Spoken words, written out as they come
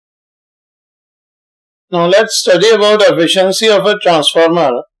Now let's study about efficiency of a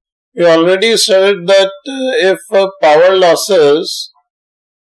transformer. We already studied that if power losses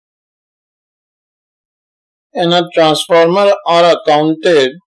in a transformer are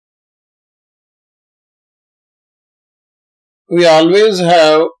accounted, we always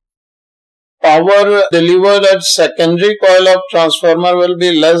have power delivered at secondary coil of transformer will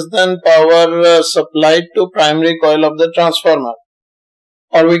be less than power supplied to primary coil of the transformer.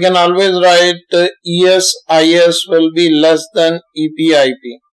 Or we can always write ES-IS will be less than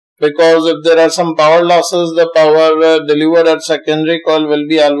EP-IP, because if there are some power losses, the power delivered at secondary coil will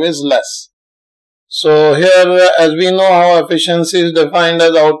be always less. So here, as we know how efficiency is defined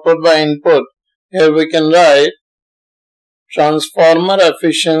as output by input, here we can write transformer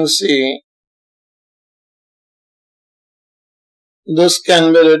efficiency. This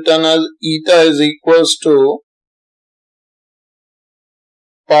can be written as eta is equals to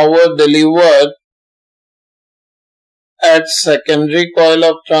power delivered at secondary coil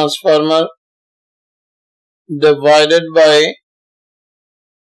of transformer divided by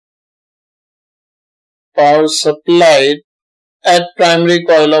power supplied at primary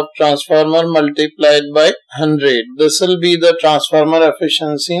coil of transformer multiplied by 100. This will be the transformer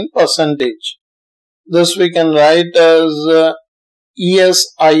efficiency in percentage. This we can write as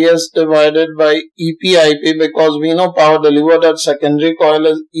ES-IS divided by EP-IP, because we know power delivered at secondary coil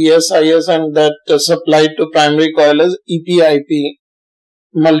is ES-IS and that supplied to primary coil is EP-IP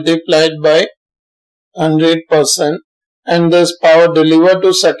multiplied by 100%, and this power delivered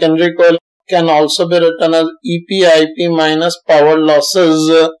to secondary coil can also be written as EP-IP minus power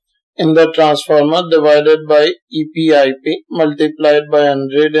losses in the transformer divided by EP-IP multiplied by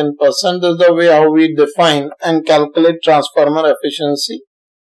 100 in percent. This is the way how we define and calculate transformer efficiency.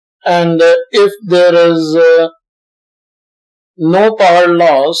 And if there is no power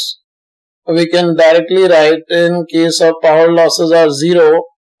loss, we can directly write in case of power losses are 0,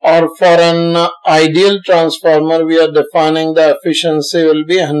 or for an ideal transformer we are defining the efficiency will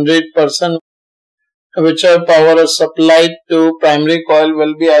be 100%. Whichever power is supplied to primary coil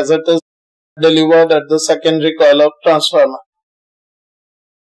will be as it is delivered at the secondary coil of transformer.